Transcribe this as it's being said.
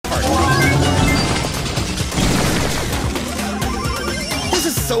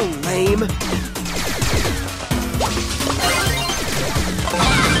so lame.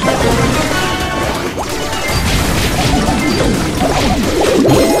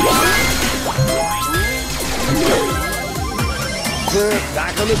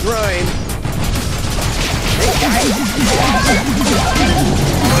 Back on the grind. Hey guys.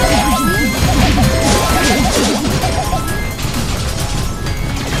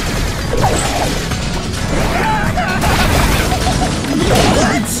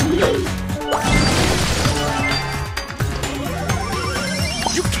 What?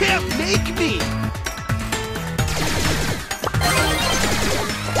 You can't make me.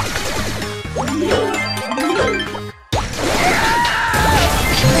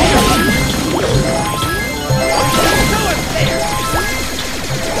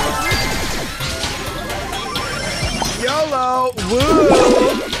 YOLO! Woo!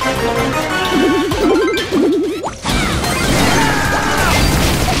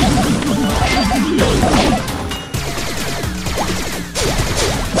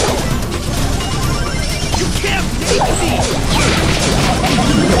 You can't make me!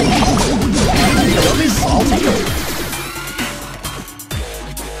 Don't be salty.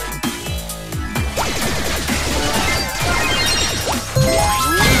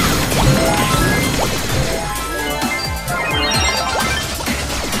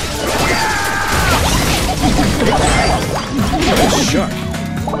 Shark.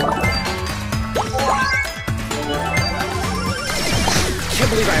 Can't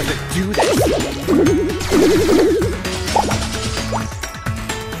believe I have to do this.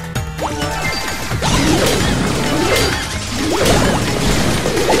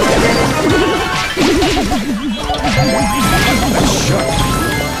 Shark.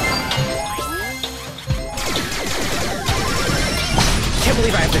 Can't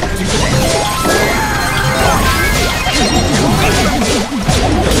believe I have to do this.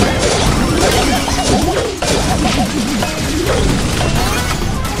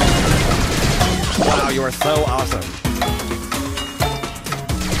 Wow, you are so awesome.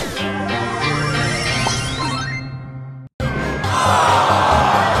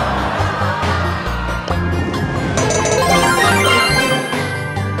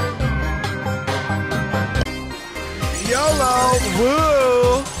 YOLO!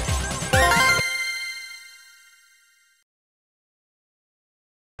 Woo!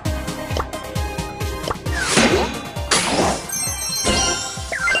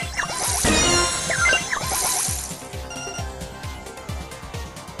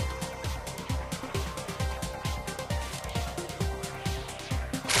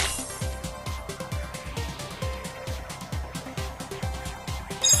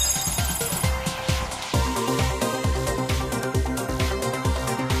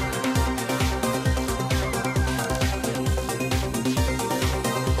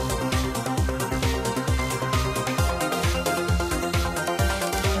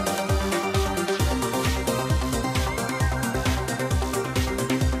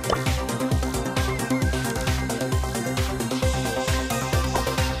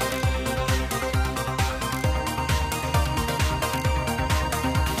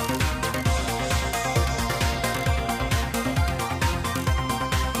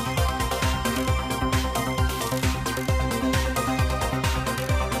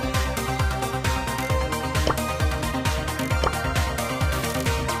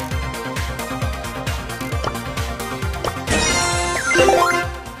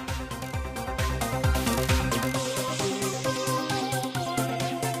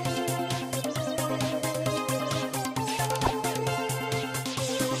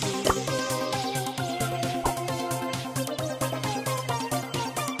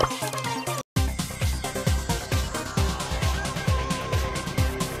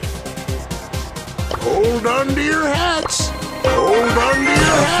 Hold on to your hats! Hold on to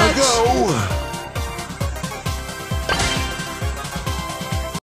your hats! Go!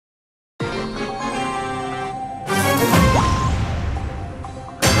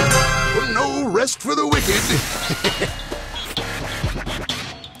 No rest for the wicked!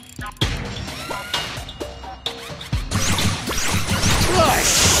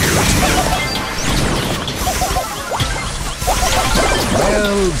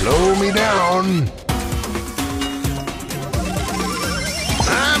 Well, blow me down.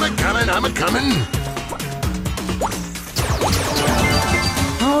 I'm a-comin'.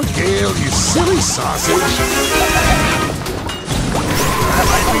 Oh, Gale, you silly sausage. I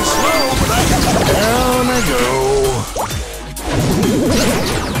might be slow, but I can... Down I go.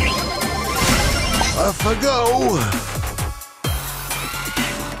 Off I go.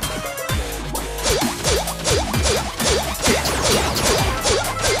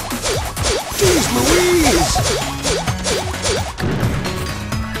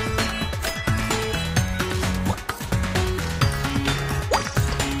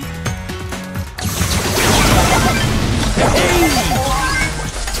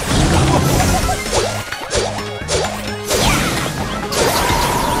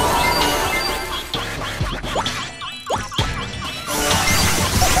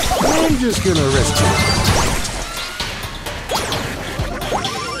 I'm just gonna rest you.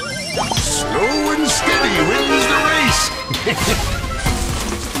 Slow and steady wins the race.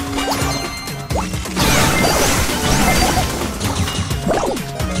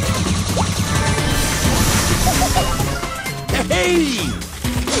 Hey!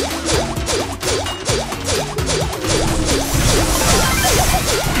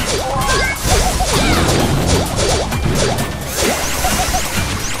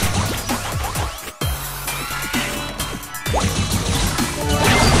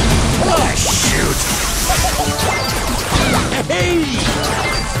 Oh, shoot! Hey!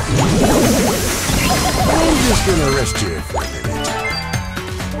 I'm just gonna rest you for a minute.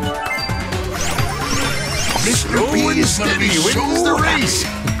 Slow and steady wins the race.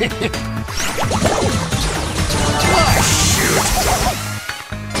 Oh, shoot!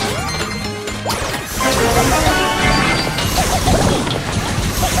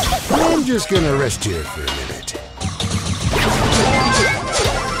 I'm just gonna rest here for a minute.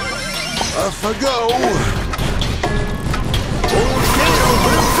 Off I go. Old tail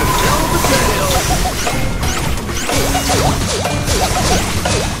lives to tell the tale.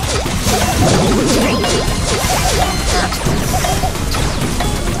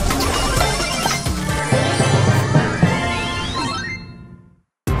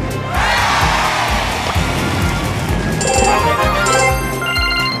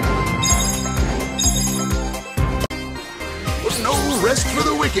 No rest for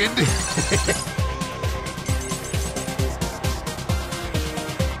the wicked.